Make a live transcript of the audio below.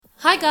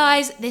Hi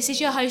guys, this is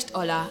your host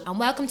Ola and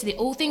welcome to the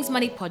All Things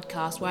Money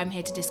podcast where I'm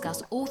here to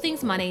discuss all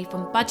things money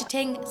from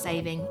budgeting,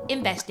 saving,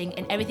 investing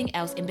and everything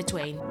else in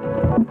between.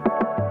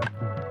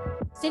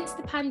 Since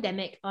the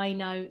pandemic, I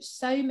know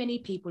so many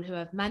people who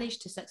have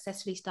managed to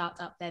successfully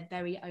start up their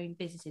very own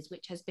businesses,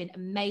 which has been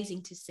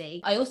amazing to see.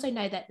 I also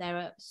know that there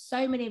are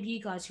so many of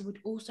you guys who would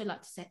also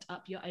like to set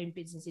up your own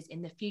businesses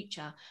in the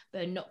future,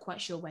 but are not quite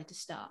sure where to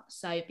start.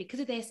 So because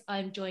of this,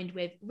 I'm joined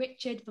with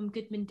Richard from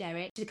Goodman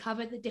Derrick to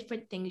cover the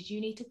different things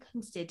you need to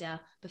consider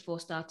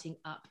before starting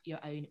up your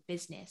own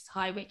business.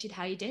 Hi, Richard.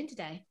 How are you doing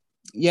today?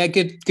 Yeah,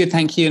 good.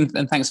 Thank you.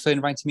 And thanks for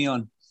inviting me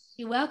on.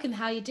 You're welcome.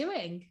 How are you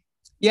doing?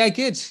 Yeah,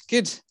 good.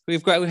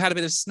 We've had a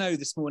bit of snow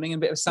this morning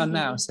and a bit of sun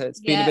now, so it's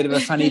been a bit of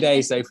a funny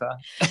day so far.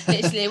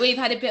 Literally, we've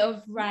had a bit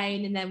of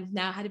rain and then we've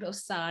now had a bit of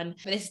sun.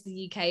 But this is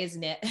the UK,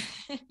 isn't it?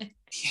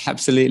 Yeah,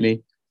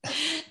 absolutely.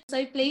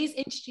 So please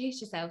introduce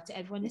yourself to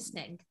everyone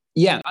listening.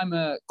 Yeah, I'm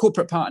a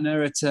corporate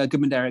partner at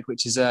Goodman Derrick,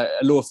 which is a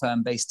law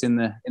firm based in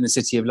the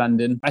city of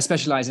London. I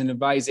specialise in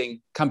advising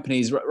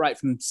companies right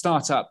from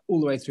startup all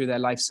the way through their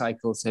life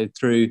cycle, so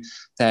through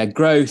their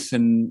growth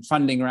and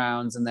funding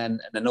rounds, and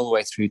then all the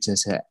way through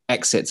to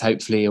exits,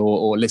 hopefully,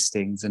 or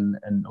listings, and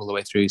all the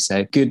way through.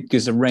 So good,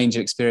 gives a range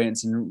of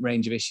experience and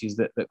range of issues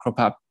that crop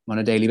up on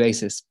a daily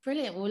basis.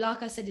 Brilliant. Well,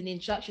 like I said in the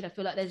introduction, I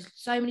feel like there's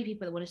so many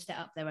people that want to set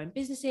up their own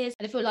businesses.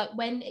 And I feel like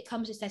when it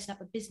comes to setting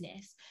up a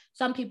business,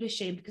 some people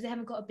assume because they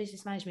haven't got a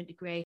business management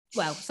degree,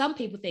 well, some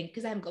people think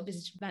because they haven't got a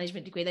business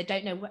management degree, they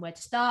don't know where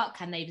to start.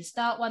 Can they even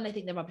start one? They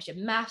think they're rubbish at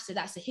maths, so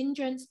that's a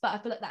hindrance. But I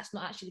feel like that's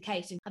not actually the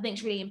case. And I think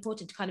it's really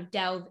important to kind of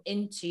delve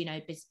into,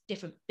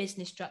 different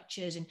business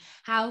structures and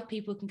how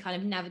people can kind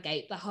of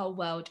navigate the whole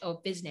world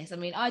of business. I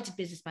mean, I did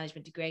business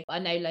management degree, but I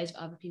know loads of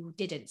other people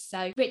didn't.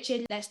 So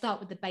Richard, let's start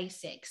with the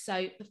basics.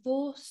 So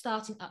before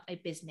starting up a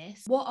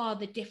business, what are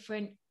the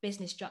different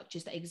business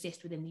structures that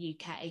exist within the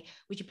UK?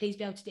 Would you please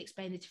be able to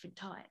explain the different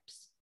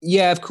types?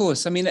 Yeah, of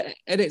course. I mean,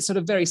 at its sort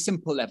of very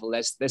simple level,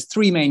 there's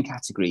three main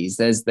categories.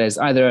 There's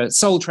either a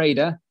sole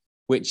trader,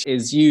 which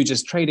is you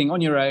just trading on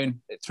your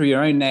own through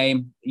your own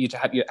name. You to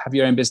have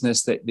your own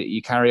business that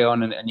you carry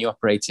on and you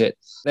operate it.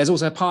 There's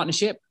also a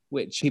partnership,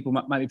 which people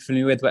might be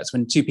familiar with. That's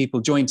when two people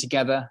join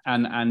together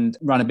and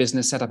run a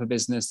business, set up a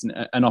business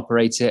and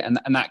operate it.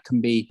 And that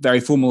can be very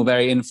formal,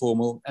 very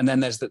informal. And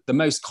then there's the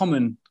most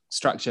common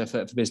structure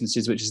for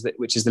businesses, which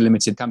is the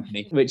limited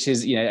company, which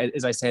is,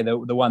 as I say, the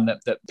one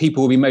that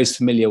people will be most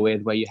familiar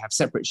with, where you have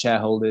separate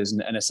shareholders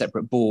and a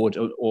separate board,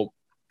 or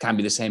can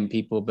be the same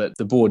people, but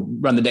the board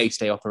run the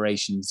day-to-day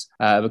operations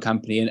of a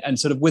company. And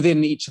sort of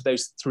within each of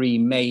those three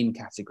main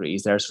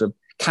categories, there are sort of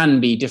can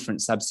be different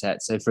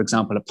subsets. So, for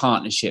example, a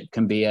partnership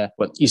can be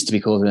what used to be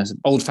called an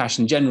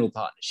old-fashioned general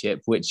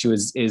partnership, which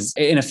is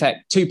in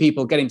effect two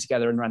people getting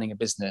together and running a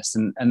business,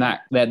 and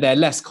that they're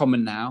less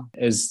common now,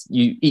 as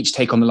you each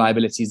take on the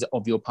liabilities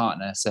of your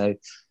partner. So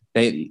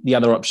the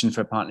other option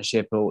for a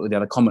partnership, or the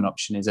other common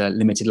option, is a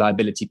limited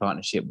liability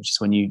partnership, which is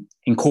when you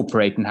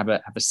incorporate and have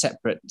a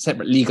separate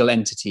legal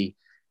entity.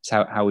 It's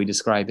how we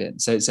describe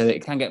it. So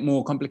it can get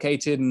more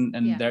complicated,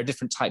 and there are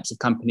different types of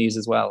companies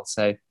as well.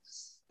 So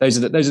those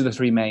are the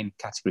three main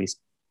categories.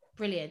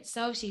 Brilliant.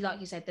 So obviously, like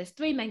you said, there's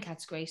three main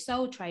categories: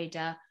 sole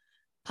trader,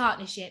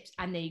 partnerships,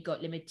 and then you've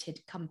got limited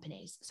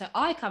companies. So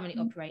I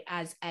currently operate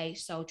as a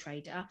sole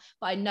trader,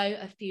 but I know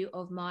a few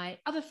of my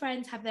other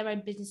friends have their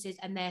own businesses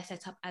and they're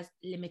set up as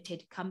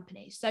limited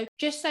companies. So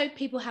just so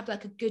people have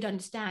like a good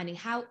understanding,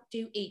 how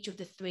do each of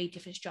the three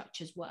different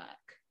structures work?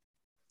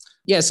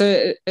 Yeah,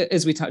 so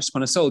as we touched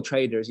upon, a sole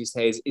trader, as you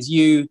say, is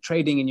you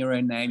trading in your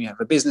own name. You have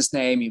a business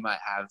name, you might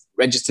have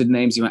registered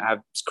names, you might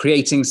have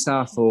creating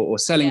stuff or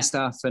selling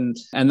stuff. And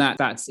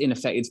that's in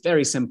effect, it's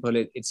very simple.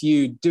 It's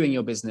you doing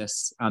your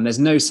business. There's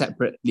no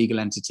separate legal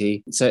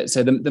entity. So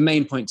the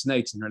main point to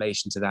note in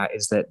relation to that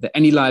is that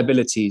any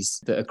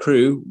liabilities that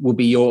accrue will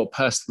be your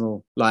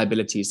personal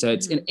liabilities. So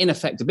it's in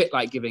effect a bit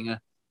like giving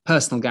a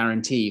personal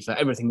guarantee for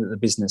everything that the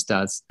business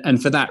does.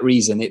 And for that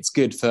reason, it's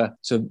good for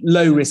sort of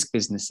low risk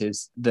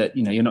businesses that,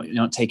 you're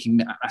not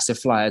taking massive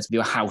flyers with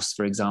your house,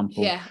 for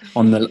example,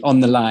 on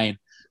the line.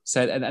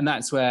 So, and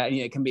that's where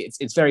it can be,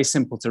 it's very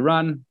simple to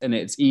run, and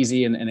it's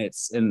easy,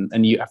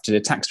 and you have to do a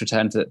tax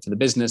return for the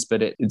business,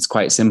 but it's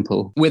quite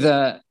simple. With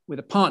a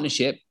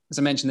partnership, as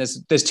I mentioned,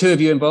 there's two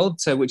of you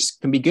involved, so which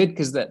can be good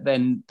because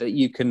then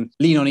you can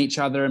lean on each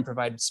other and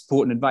provide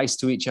support and advice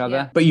to each other.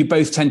 Yeah. But you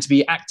both tend to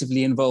be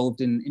actively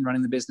involved in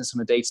running the business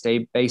on a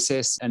day-to-day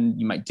basis, and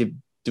you might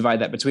divide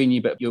that between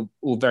you, but you're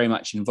all very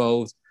much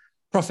involved.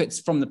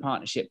 Profits from the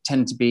partnership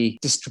tend to be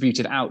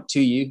distributed out to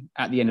you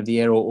at the end of the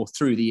year or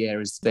through the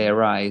year as they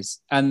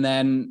arise. And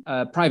then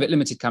a private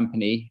limited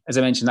company, as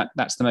I mentioned,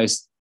 that's the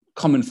most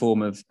common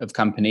form of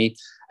company,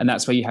 and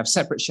that's where you have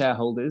separate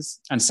shareholders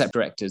and separate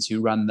directors who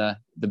run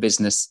the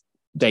business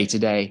day to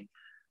day.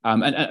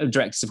 And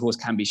directors, of course,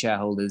 can be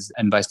shareholders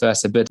and vice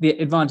versa. But the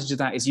advantage of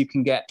that is you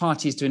can get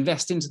parties to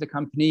invest into the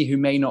company who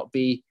may not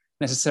be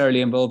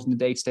necessarily involved in the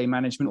day-to-day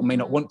management or may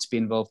not want to be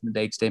involved in the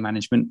day-to-day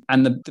management.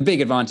 And the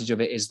big advantage of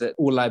it is that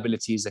all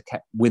liabilities are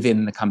kept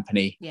within the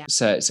company. Yeah.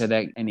 So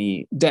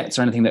any debts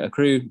or anything that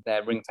accrue,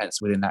 they're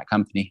ring-fenced within that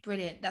company.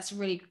 Brilliant. That's a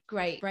really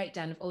great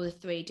breakdown of all the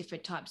 3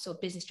 different types of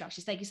business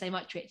structures. Thank you so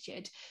much,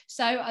 Richard.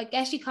 So I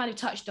guess you kind of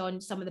touched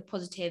on some of the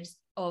positives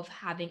of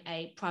having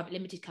a private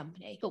limited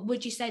company, but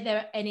would you say there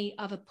are any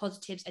other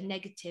positives and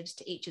negatives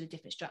to each of the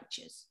different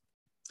structures?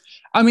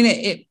 I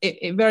mean,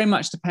 it very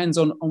much depends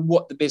on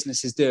what the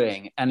business is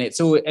doing, and it's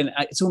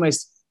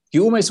almost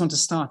you almost want to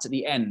start at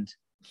the end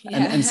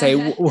and say,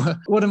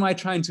 what am I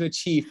trying to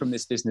achieve from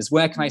this business?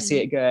 Where can I see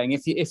it going?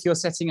 If you're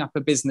setting up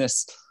a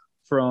business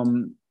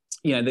from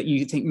that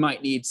you think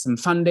might need some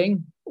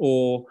funding,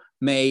 or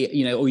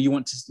or you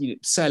want to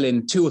sell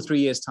in 2 or 3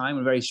 years' time,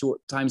 a very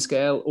short time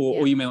scale,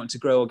 or you may want to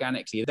grow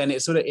organically, then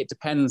it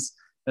depends.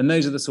 And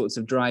those are the sorts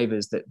of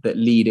drivers that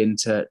lead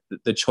into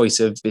the choice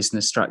of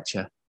business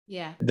structure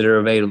that are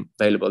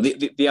available.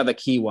 The other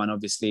key one,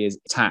 obviously, is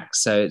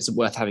tax. So it's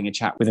worth having a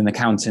chat with an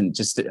accountant,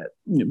 just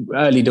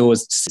early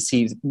doors, to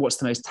see what's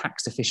the most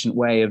tax efficient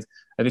way of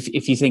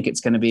if you think it's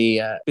going to be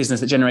a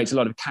business that generates a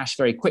lot of cash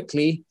very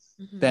quickly,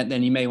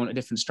 then you may want a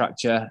different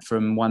structure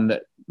from one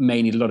that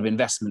may need a lot of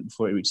investment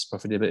before it reaches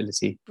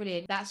profitability.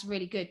 Brilliant. That's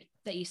really good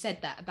that you said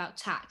that about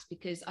tax,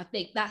 because I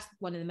think that's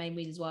one of the main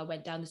reasons why I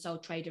went down the sole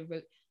trader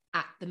route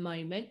at the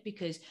moment,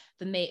 because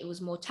for me it was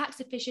more tax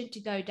efficient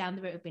to go down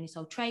the route of being a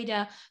sole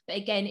trader. But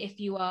again, if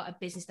you are a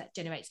business that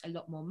generates a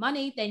lot more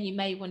money, then you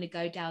may want to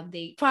go down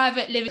the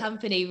private limited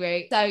company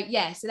route.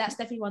 So that's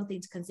definitely one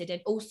thing to consider.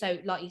 Also,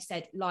 like you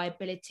said,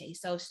 liability.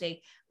 So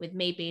obviously with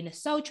me being a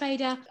sole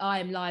trader, I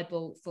am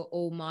liable for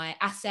all my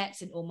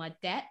assets and all my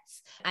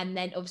debts. And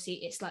then obviously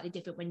it's slightly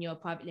different when you're a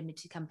private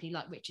limited company.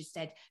 Like Richard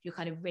said, you're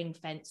kind of ring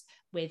fenced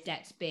with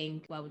debts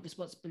being, with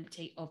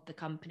responsibility of the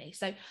company.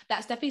 So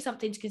that's definitely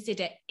something to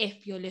consider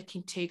if you're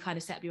looking to kind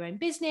of set up your own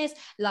business.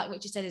 Like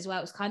Richard said as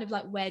well, it's kind of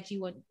like, where do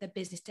you want the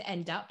business to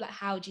end up? Like,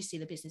 how do you see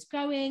the business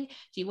growing?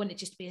 Do you want it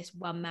just to be this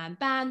one-man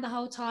band the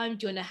whole time?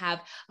 Do you want to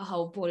have a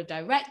whole board of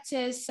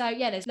directors? So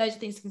there's loads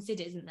of things to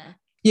consider, isn't there?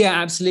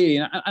 Yeah, absolutely.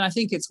 And I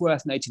think it's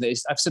worth noting that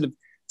I've sort of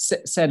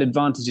said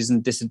advantages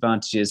and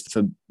disadvantages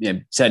for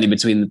certainly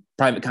between the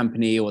private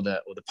company or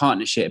the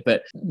partnership,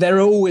 but there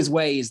are always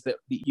ways that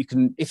you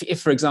can, if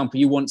for example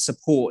you want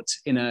support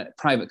in a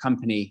private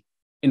company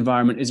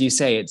environment, as you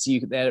say,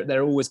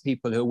 there are always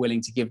people who are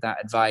willing to give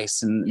that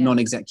advice, and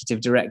non-executive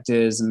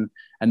directors, and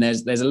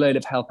there's a load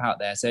of help out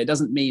there. So it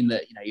doesn't mean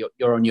that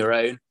you're on your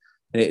own.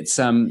 It's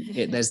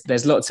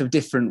there's lots of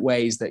different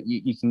ways that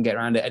you can get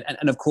around it,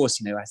 and of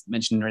course, I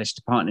mentioned in relation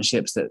to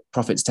partnerships that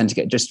profits tend to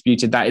get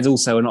distributed. That is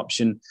also an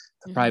option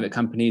for private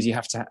companies. You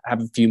have to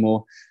have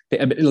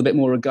a little bit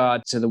more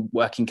regard to the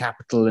working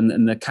capital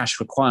and the cash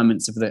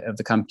requirements of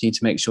the company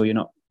to make sure you're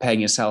not paying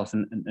yourself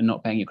and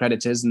not paying your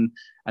creditors, and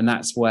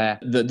that's where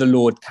the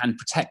law can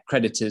protect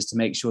creditors to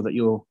make sure that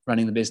you're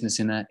running the business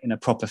in a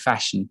proper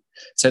fashion.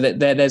 So that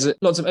there's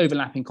lots of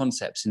overlapping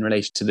concepts in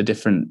relation to the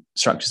different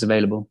structures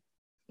available.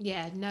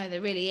 Yeah, no,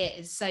 there really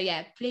is. So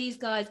please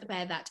guys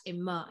bear that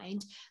in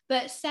mind.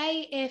 But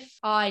say if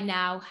I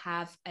now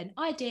have an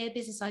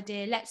business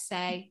idea, let's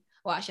say,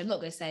 well, actually, I'm not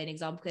going to say an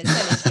example because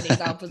there's so many good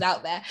examples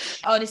out there.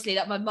 Honestly,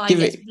 like my mind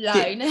gets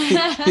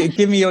blown.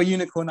 Give me your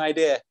unicorn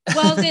idea.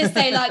 Well, I was going to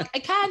say like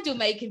a candle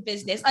making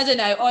business, I don't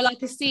know, or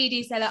like a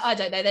CD seller, I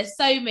don't know. There's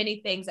so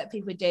many things that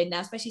people are doing now,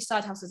 especially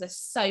side hustles are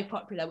so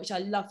popular, which I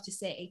love to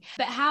see.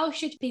 But how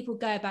should people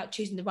go about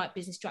choosing the right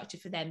business structure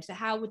for them? So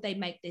how would they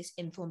make this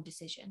informed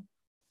decision?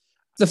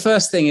 The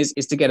first thing is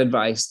to get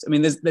advice. I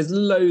mean, there's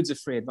loads of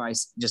free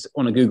advice just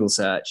on a Google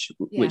search,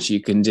 which you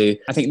can do.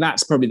 I think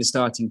that's probably the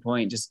starting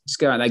point. Just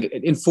go out there,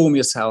 inform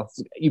yourself.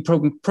 You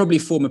probably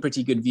form a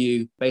pretty good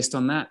view based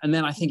on that. And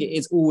then I think it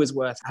is always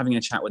worth having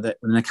a chat with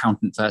an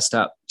accountant first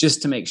up,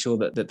 just to make sure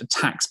that the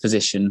tax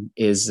position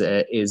is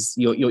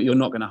you're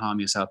not going to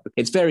harm yourself.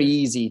 It's very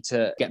easy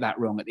to get that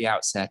wrong at the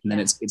outset, and then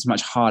it's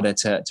much harder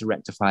to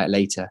rectify it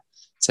later.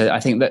 So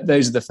I think that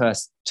those are the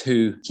first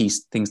 2 key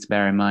things to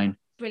bear in mind.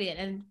 Brilliant.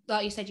 And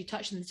like you said, you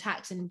touched on the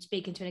tax and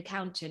speaking to an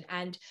accountant.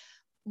 And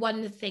one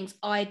of the things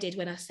I did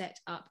when I set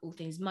up All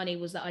Things Money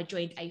was that I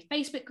joined a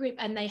Facebook group,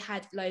 and they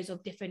had loads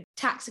of different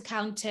tax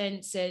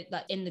accountants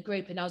like in the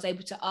group. And I was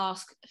able to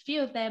ask a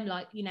few of them,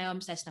 like,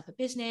 I'm setting up a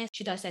business.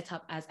 Should I set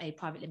up as a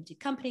private limited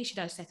company? Should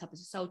I set up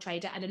as a sole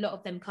trader? And a lot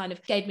of them kind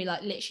of gave me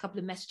like literally a couple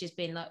of messages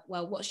being like,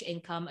 well, what's your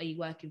income? Are you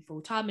working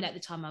full time? And at the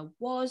time I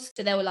was.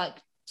 So they were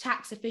like,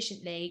 tax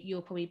efficiently,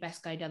 you're probably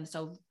best going down the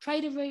sole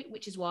trader route,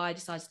 which is why I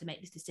decided to make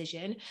this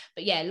decision.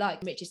 But like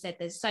Richard said,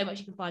 there's so much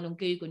you can find on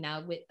Google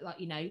now with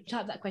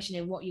type that question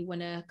in what you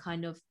want to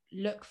kind of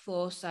look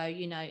for. So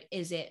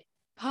is it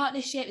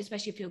partnership,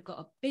 especially if you've got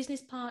a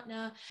business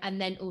partner,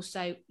 and then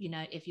also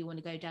if you want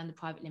to go down the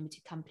private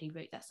limited company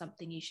route, that's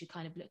something you should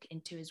kind of look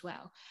into as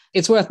well.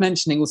 It's worth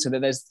mentioning also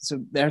that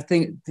there are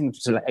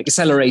things like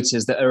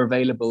accelerators that are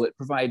available that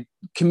provide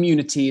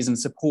communities and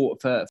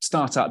support for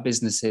startup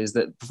businesses,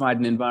 that provide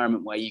an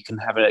environment where you can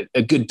have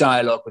a good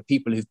dialogue with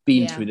people who've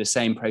been through the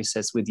same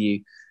process with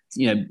you.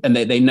 and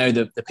they know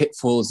the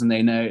pitfalls, and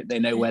they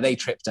know where they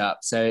tripped up.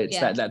 So it's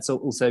that's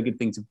also a good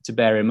thing to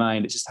bear in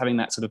mind. It's just having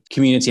that sort of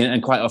community,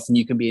 and quite often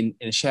you can be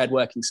in a shared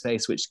working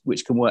space,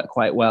 which can work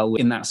quite well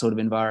in that sort of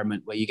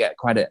environment where you get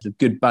quite a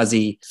good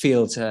buzzy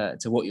feel to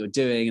what you're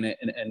doing,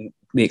 and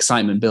the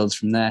excitement builds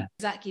from there.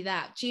 Exactly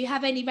that. Do you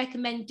have any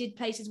recommended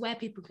places where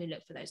people can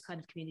look for those kind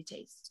of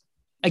communities?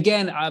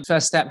 Again, our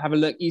first step, have a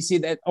look. You see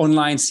that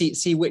online,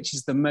 see which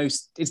is the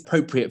most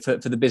appropriate for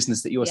the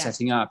business that you're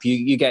setting up.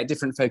 You get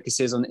different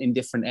focuses in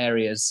different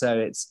areas. So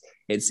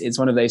it's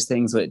one of those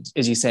things where,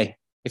 as you say,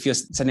 if you're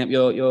setting up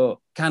your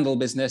candle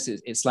business,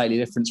 it's slightly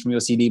different from your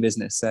CD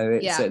business. So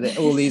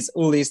all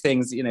these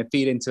things,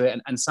 feed into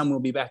it, and some will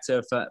be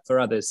better for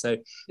others. So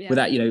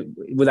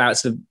without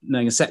sort of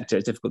knowing a sector,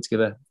 it's difficult to give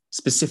a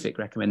specific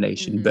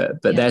recommendation.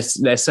 But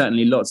there's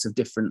certainly lots of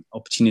different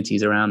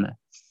opportunities around there.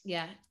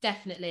 Yeah,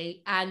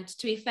 definitely. And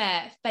to be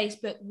fair,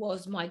 Facebook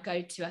was my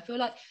go-to. I feel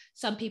like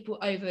some people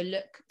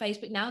overlook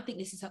Facebook now. I think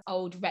this is an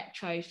old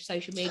retro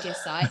social media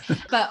site,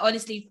 but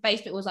honestly,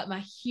 Facebook was like my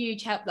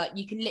huge help. Like,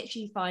 you can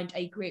literally find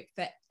a group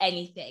for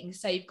anything.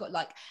 So you've got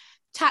like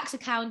tax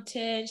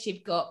accountants,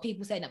 you've got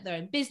people setting up their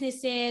own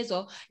businesses,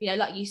 or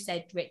like you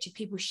said, Richard,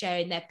 people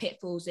sharing their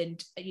pitfalls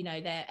and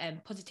their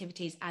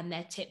positivities and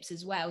their tips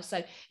as well.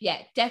 So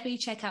definitely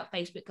check out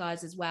Facebook,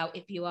 guys, as well,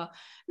 if you are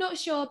not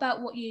sure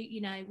about what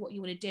you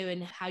want to do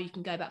and how you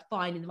can go about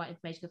finding the right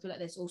information. I feel like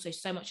there's also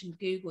so much in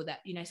Google that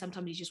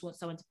sometimes you just want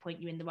someone to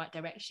point you in the right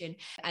direction,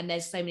 and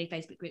there's so many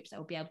Facebook groups that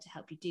will be able to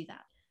help you do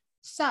that.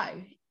 So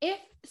if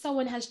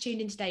someone has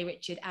tuned in today,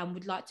 Richard, and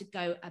would like to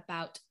go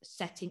about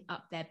setting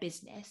up their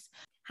business,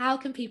 how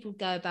can people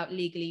go about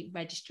legally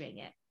registering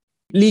it?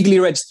 Legally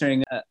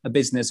registering a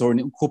business or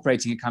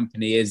incorporating a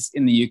company is,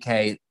 in the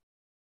UK,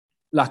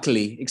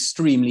 luckily,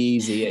 extremely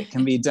easy. It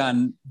can be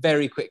done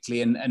very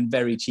quickly and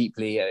very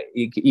cheaply.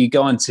 You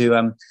go onto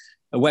a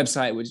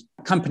website, which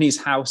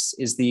Companies House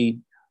is the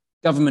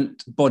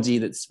government body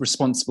that's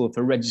responsible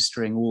for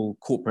registering all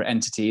corporate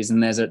entities,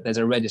 and there's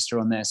a register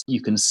on there, so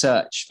you can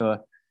search for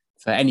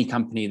any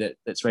company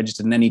that's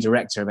registered and any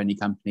director of any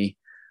company,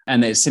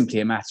 and it's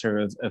simply a matter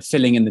of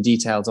filling in the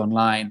details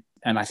online.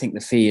 And I think the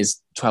fee is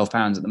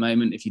 £12 at the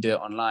moment if you do it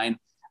online,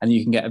 and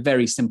you can get a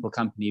very simple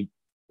company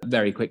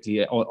very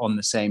quickly on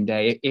the same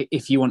day.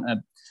 If you want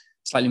a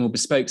slightly more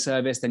bespoke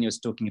service, then you're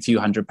talking a few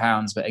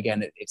 £100s, but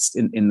again, it's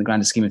in the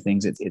grander scheme of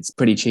things, it's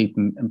pretty cheap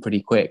and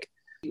pretty quick.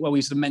 Well,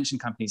 we sort of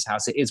mentioned Companies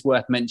House. It is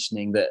worth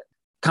mentioning that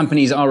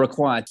companies are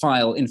required to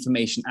file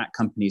information at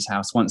Companies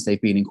House once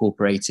they've been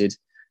incorporated to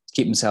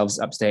keep themselves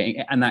up to date,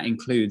 and that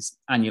includes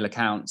annual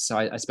accounts. So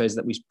I suppose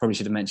that we probably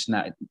should have mentioned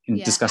that in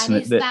discussing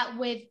and is that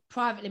with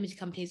private limited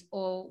companies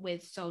or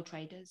with sole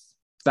traders?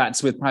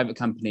 That's with private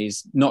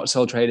companies, not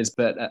sole traders,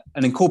 but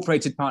an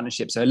incorporated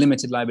partnership, so a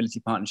limited liability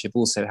partnership,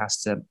 also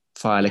has to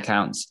file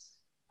accounts.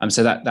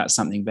 So that's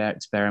something to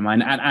bear in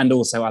mind, and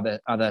also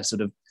other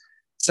sort of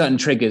certain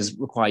triggers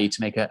require you to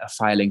make a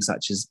filing,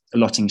 such as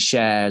allotting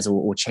shares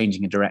or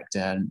changing a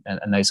director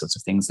and those sorts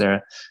of things. There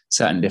are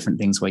certain different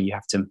things where you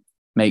have to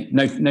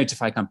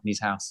notify Companies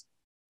House.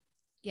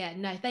 Yeah,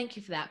 no, thank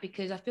you for that,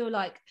 because I feel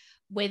like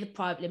with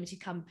private limited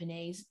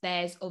companies,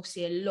 there's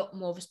obviously a lot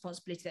more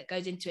responsibility that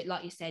goes into it.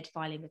 Like you said,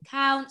 filing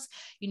accounts,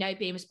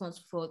 being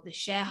responsible for the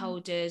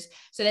shareholders.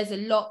 So there's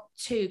a lot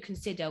to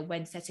consider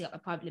when setting up a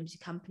private limited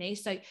company.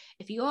 So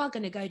if you are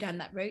going to go down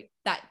that route,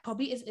 that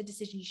probably isn't a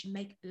decision you should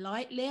make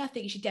lightly. I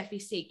think you should definitely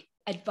seek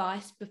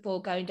advice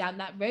before going down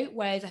that route.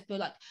 Whereas I feel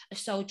like a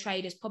sole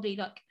trader is probably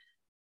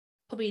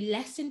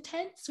less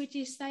intense. Would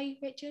you say,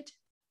 Richard?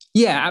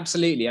 Yeah,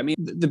 absolutely. I mean,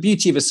 the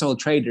beauty of a sole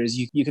trader is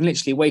you can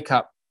literally wake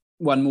up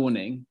one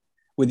morning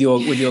with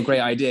your great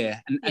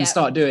idea and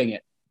start doing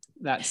it.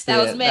 That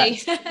was me.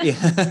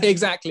 Yeah,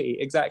 exactly.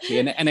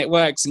 And it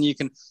works, and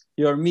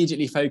you're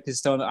immediately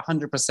focused on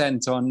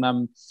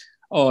 100%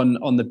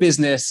 on the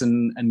business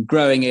and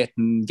growing it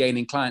and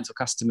gaining clients or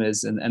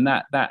customers, and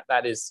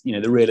that is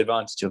the real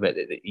advantage of it,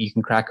 that you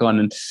can crack on,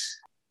 and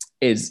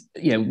is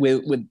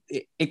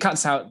it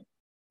cuts out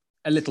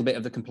a little bit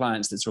of the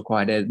compliance that's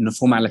required and the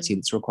formality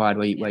that's required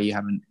where you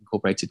have an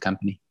incorporated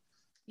company.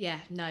 Yeah,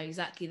 no,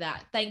 exactly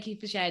that. Thank you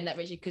for sharing that,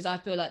 Richard, because I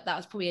feel like that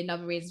was probably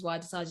another reason why I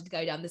decided to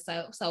go down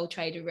the sole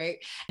trader route.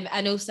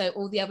 And also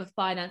all the other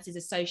finances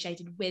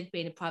associated with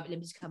being a private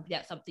limited company,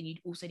 that's something you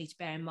also need to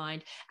bear in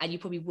mind, and you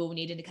probably will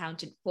need an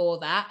accountant for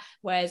that.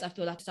 Whereas I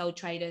feel like sole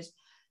traders,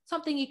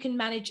 something you can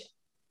manage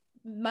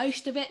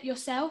most of it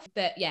yourself.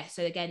 But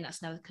so again,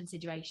 that's another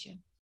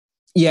consideration.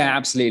 Yeah,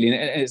 absolutely.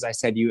 And as I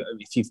said,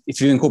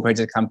 if you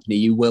incorporated a company,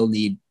 you will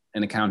need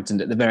an accountant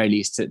at the very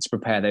least to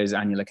prepare those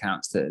annual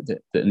accounts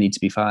that need to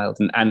be filed,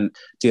 and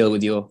deal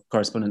with your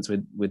correspondence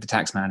with the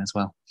tax man as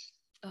well.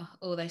 Oh,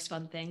 all those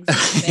fun things.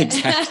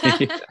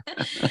 Exactly.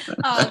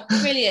 Oh,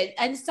 brilliant.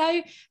 And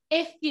so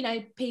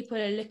if people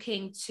are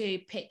looking to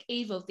pick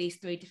either of these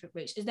three different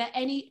routes, is there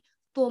any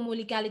formal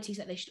legalities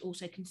that they should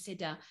also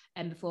consider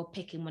before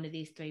picking one of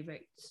these three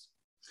routes?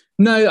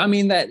 No, I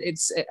mean that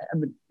it's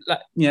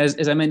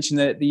as I mentioned,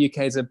 the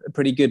UK is a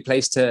pretty good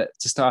place to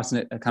start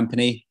a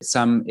company.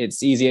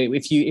 It's easier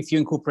if you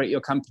incorporate your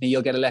company,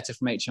 you'll get a letter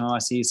from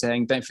HMRC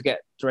saying don't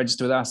forget to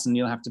register with us, and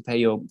you'll have to pay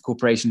your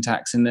corporation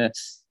tax in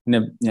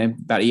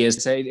about a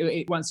year's. So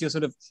once you're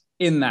sort of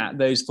in that,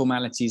 those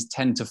formalities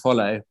tend to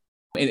follow.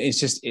 It's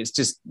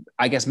just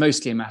I guess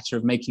mostly a matter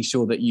of making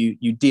sure that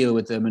you deal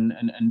with them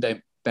and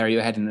don't bury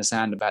your head in the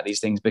sand about these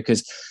things,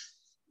 because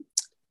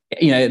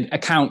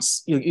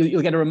accounts,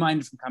 you'll get a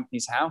reminder from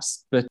Companies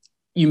House, but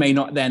you may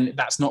not then,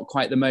 that's not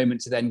quite the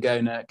moment to then go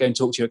and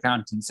talk to your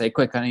accountant and say,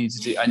 quick, I need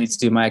to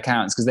do my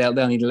accounts, because they'll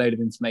need a load of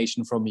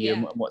information from you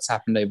and what's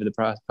happened over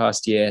the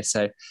past year.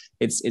 So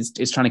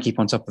it's trying to keep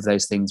on top of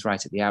those things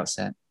right at the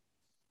outset.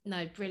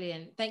 No,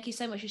 brilliant. Thank you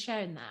so much for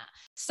sharing that.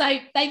 So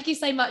thank you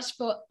so much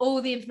for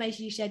all the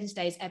information you shared in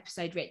today's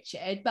episode,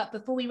 Richard. But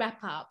before we wrap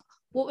up,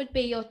 what would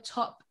be your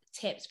top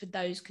tips for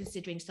those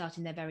considering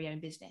starting their very own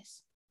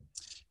business?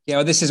 Yeah,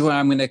 well, this is where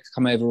I'm going to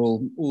come over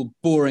all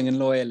boring and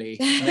lawyerly.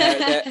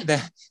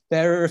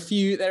 There are a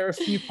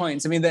few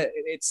points. I mean,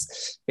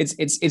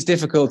 it's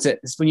difficult.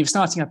 When you're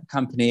starting up a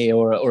company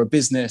or a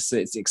business,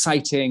 it's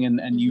exciting,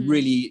 and you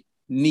really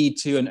need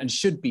to and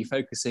should be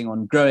focusing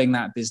on growing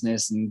that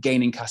business and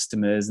gaining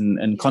customers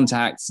and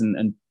contacts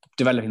and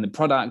developing the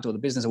product or the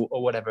business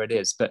or whatever it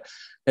is. But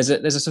there's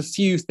a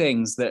few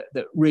things that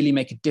really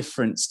make a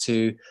difference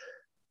to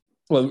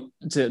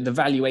the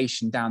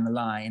valuation down the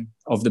line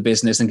of the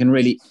business, and can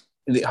really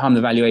harm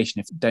the valuation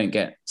if you don't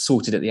get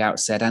sorted at the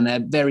outset. And they're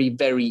very,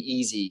 very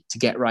easy to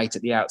get right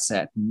at the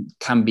outset, and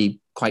can be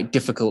quite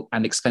difficult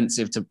and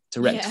expensive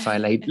to rectify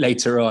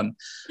later on.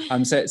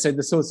 So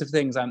the sorts of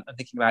things I'm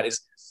thinking about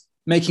is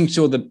making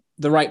sure that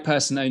the right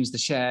person owns the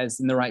shares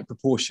in the right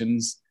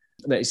proportions.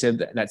 That you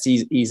said, that's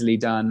easily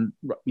done,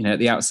 at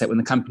the outset when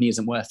the company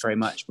isn't worth very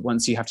much. But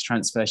once you have to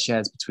transfer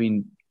shares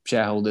between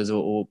shareholders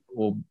or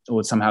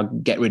somehow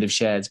get rid of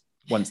shares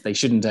once they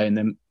shouldn't own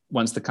them,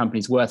 once the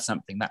company's worth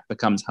something, that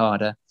becomes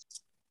harder.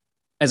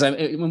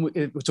 When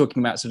we're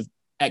talking about sort of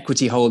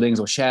equity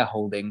holdings or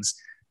shareholdings,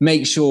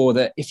 make sure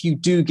that if you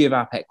do give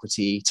up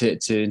equity to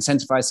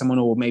incentivize someone,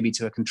 or maybe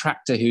to a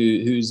contractor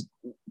who's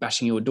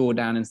bashing your door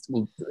down and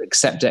will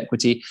accept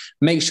equity,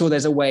 make sure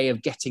there's a way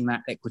of getting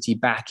that equity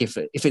back. If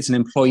it's an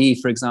employee,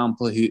 for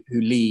example, who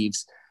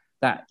leaves,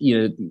 that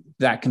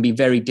can be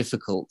very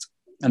difficult,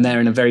 and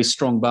they're in a very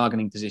strong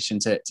bargaining position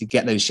to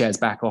get those shares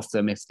back off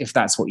them if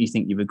that's what you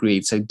think you've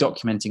agreed. So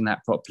documenting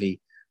that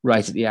properly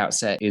right at the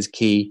outset is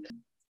key.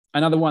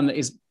 Another one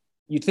that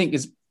you'd think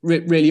is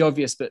really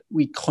obvious, but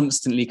we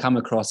constantly come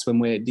across when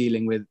we're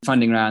dealing with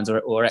funding rounds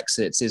or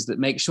exits, is that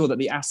make sure that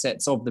the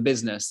assets of the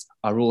business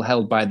are all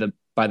held by the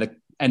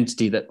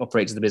entity that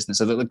operates the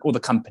business, or the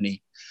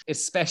company,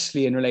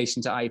 especially in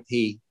relation to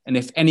IP. And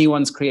if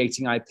anyone's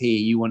creating IP,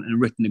 you want a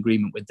written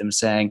agreement with them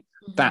saying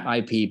that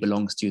IP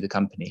belongs to the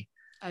company.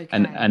 Okay.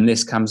 And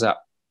this comes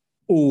up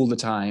all the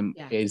time,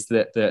 is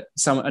that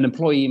an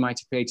employee might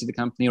have created the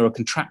company, or a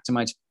contractor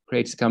might have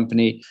created a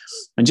company,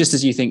 and just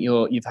as you think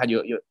you're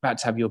about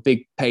to have your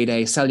big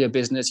payday, sell your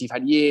business, you've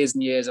had years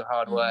and years of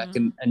hard work,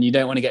 and you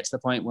don't want to get to the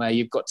point where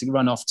you've got to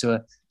run off to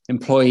an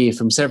employee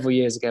from several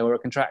years ago or a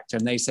contractor,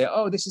 and they say,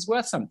 oh, this is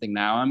worth something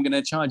now, I'm going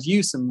to charge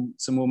you some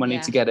more money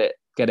to get it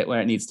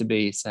where it needs to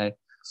be. So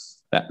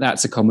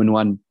that's a common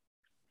one.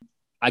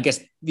 I guess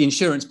the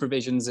insurance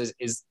provisions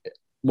is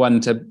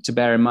one to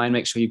bear in mind.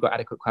 Make sure you've got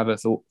adequate cover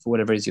for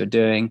whatever it is you're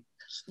doing.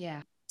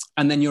 Yeah.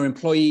 And then your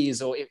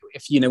employees, or if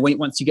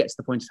once you get to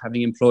the point of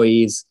having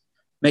employees,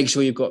 make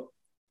sure you've got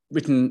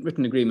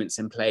written agreements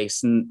in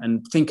place,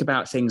 and think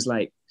about things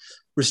like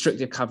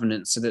restrictive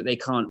covenants, so that they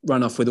can't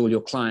run off with all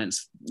your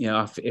clients,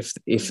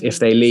 if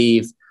they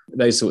leave,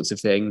 those sorts of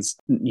things,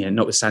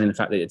 notwithstanding the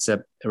fact that it's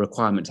a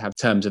requirement to have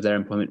terms of their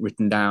employment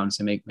written down.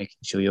 So making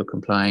sure you're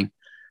complying.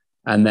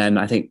 And then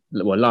I think,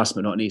 last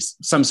but not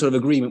least, some sort of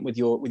agreement with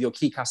your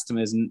key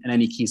customers and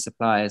any key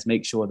suppliers.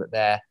 Make sure that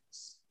they're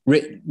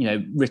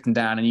written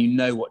down,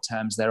 and what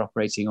terms they're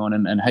operating on,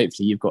 and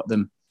hopefully you've got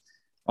them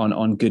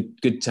on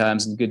good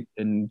terms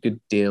and good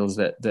deals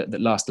that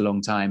last a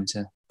long time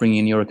to bring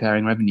in your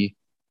recurring revenue.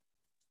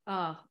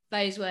 Oh,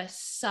 those were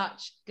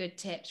such good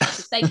tips,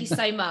 Richard. Thank you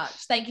so much.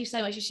 Thank you so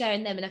much for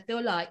sharing them. And I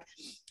feel like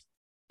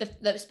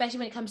especially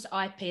when it comes to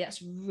IP,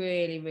 that's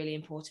really, really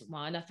important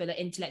one. I feel like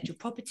intellectual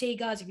property,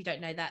 guys, if you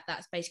don't know that,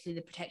 that's basically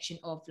the protection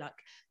of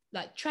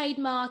like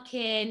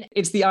trademarking.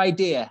 It's the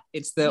idea.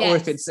 It's the or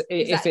if it's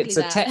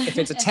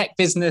a tech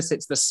business,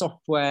 it's the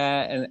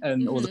software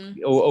and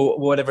or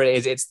whatever it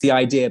is. It's the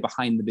idea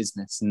behind the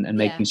business and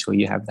making sure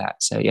you have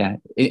that. So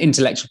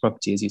intellectual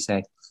property, as you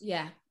say.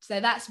 Yeah. So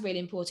that's really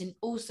important.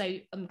 Also,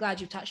 I'm glad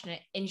you've touched on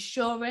it.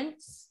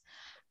 Insurance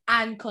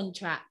and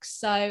contracts.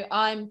 So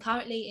I'm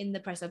currently in the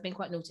process. I've been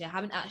quite naughty. I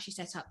haven't actually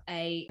set up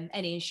any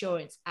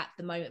insurance at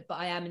the moment, but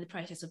I am in the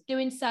process of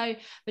doing so.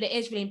 But it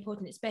is really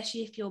important,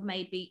 especially if you're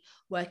maybe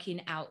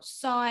working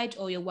outside,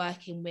 or you're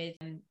working with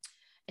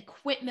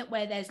equipment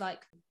where there's like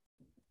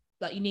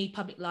you need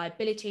public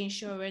liability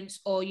insurance,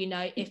 or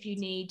if you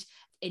need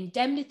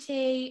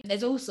indemnity.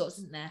 There's all sorts,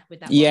 isn't there,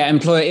 with that? Yeah,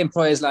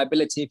 employer's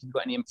liability. If you've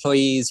got any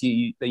employees,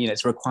 you know,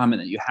 it's a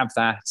requirement that you have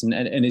that.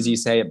 And as you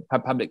say,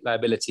 public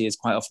liability is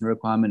quite often a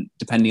requirement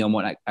depending on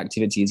what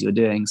activities you're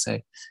doing. So,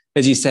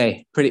 as you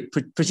say, pretty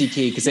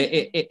key because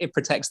it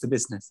protects the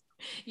business.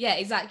 Yeah,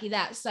 exactly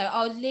that. So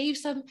I'll leave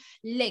some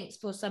links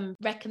for some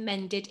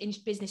recommended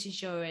business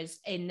insurers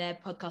in the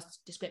podcast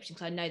description,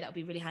 because I know that'll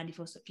be really handy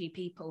for a few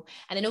people.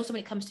 And then also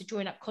when it comes to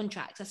drawing up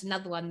contracts, that's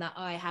another one that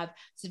I have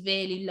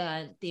severely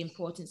learned the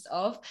importance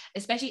of,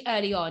 especially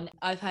early on.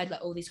 I've heard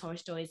like all these horror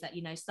stories that,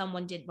 you know,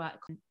 someone didn't write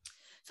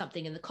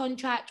something in the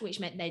contract, which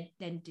meant they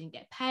then didn't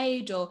get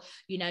paid, or,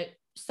 you know,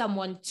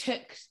 someone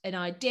took an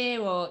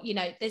idea, or, you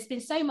know, there's been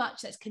so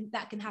much that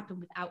can happen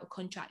without a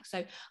contract. So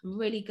I'm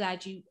really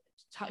glad you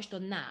touched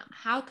on that.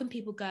 How can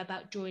people go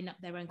about drawing up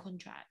their own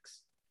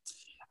contracts?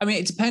 I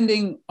mean,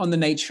 depending on the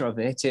nature of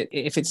it,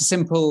 if it's a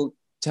simple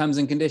terms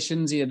and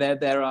conditions, you know,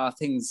 there are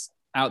things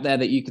out there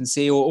that you can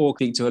see, or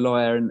speak to a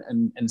lawyer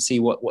and see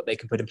what they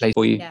can put in place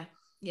for you.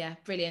 Yeah,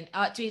 brilliant.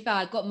 To be fair,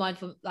 I got mine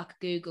from like a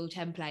Google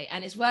template,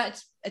 and it's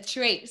worked a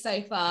treat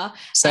so far.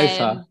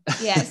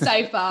 Yeah,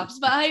 so far.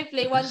 But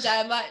hopefully one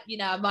day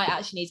I might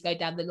actually need to go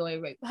down the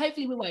lawyer route.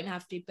 Hopefully we won't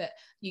have to, but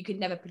you can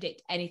never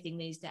predict anything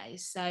these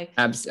days. So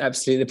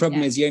absolutely. The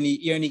problem is you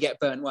only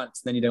get burnt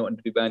once, and then you don't want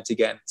to be burnt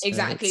again. So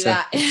exactly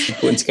that. It's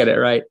important to get it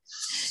right.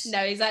 No,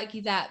 exactly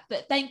that.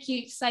 But thank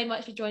you so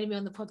much for joining me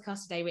on the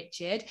podcast today,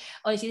 Richard.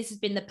 Honestly, this has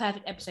been the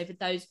perfect episode for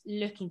those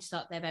looking to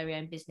start their very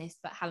own business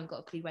but haven't got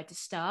a clue where to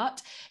start.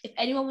 If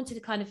anyone wanted to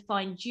kind of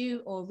find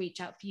you or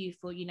reach out for you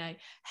for, you know,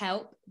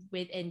 help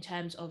with in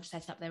terms of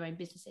setting up their own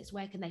businesses,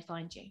 where can they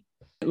find you?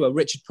 Well,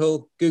 Richard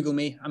Poole, Google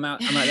me. I'm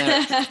out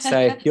there.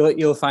 So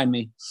you'll find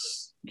me.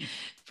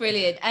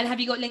 Brilliant. And have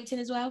you got LinkedIn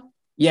as well?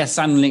 Yes,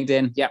 I'm on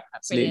LinkedIn. Yeah,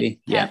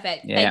 absolutely. Brilliant.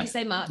 Perfect. Yeah. Thank you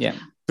so much. Yeah.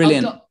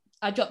 Brilliant.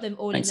 I'll drop them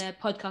all Thanks. in the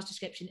podcast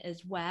description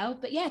as well.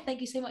 But yeah,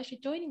 thank you so much for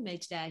joining me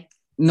today.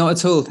 Not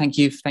at all. Thank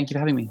you for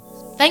having me.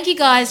 Thank you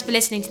guys for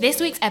listening to this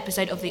week's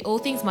episode of the All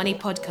Things Money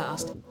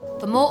podcast.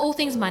 For more All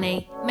Things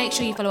Money, make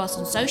sure you follow us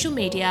on social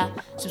media,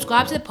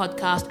 subscribe to the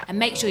podcast, and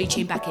make sure you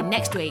tune back in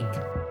next week.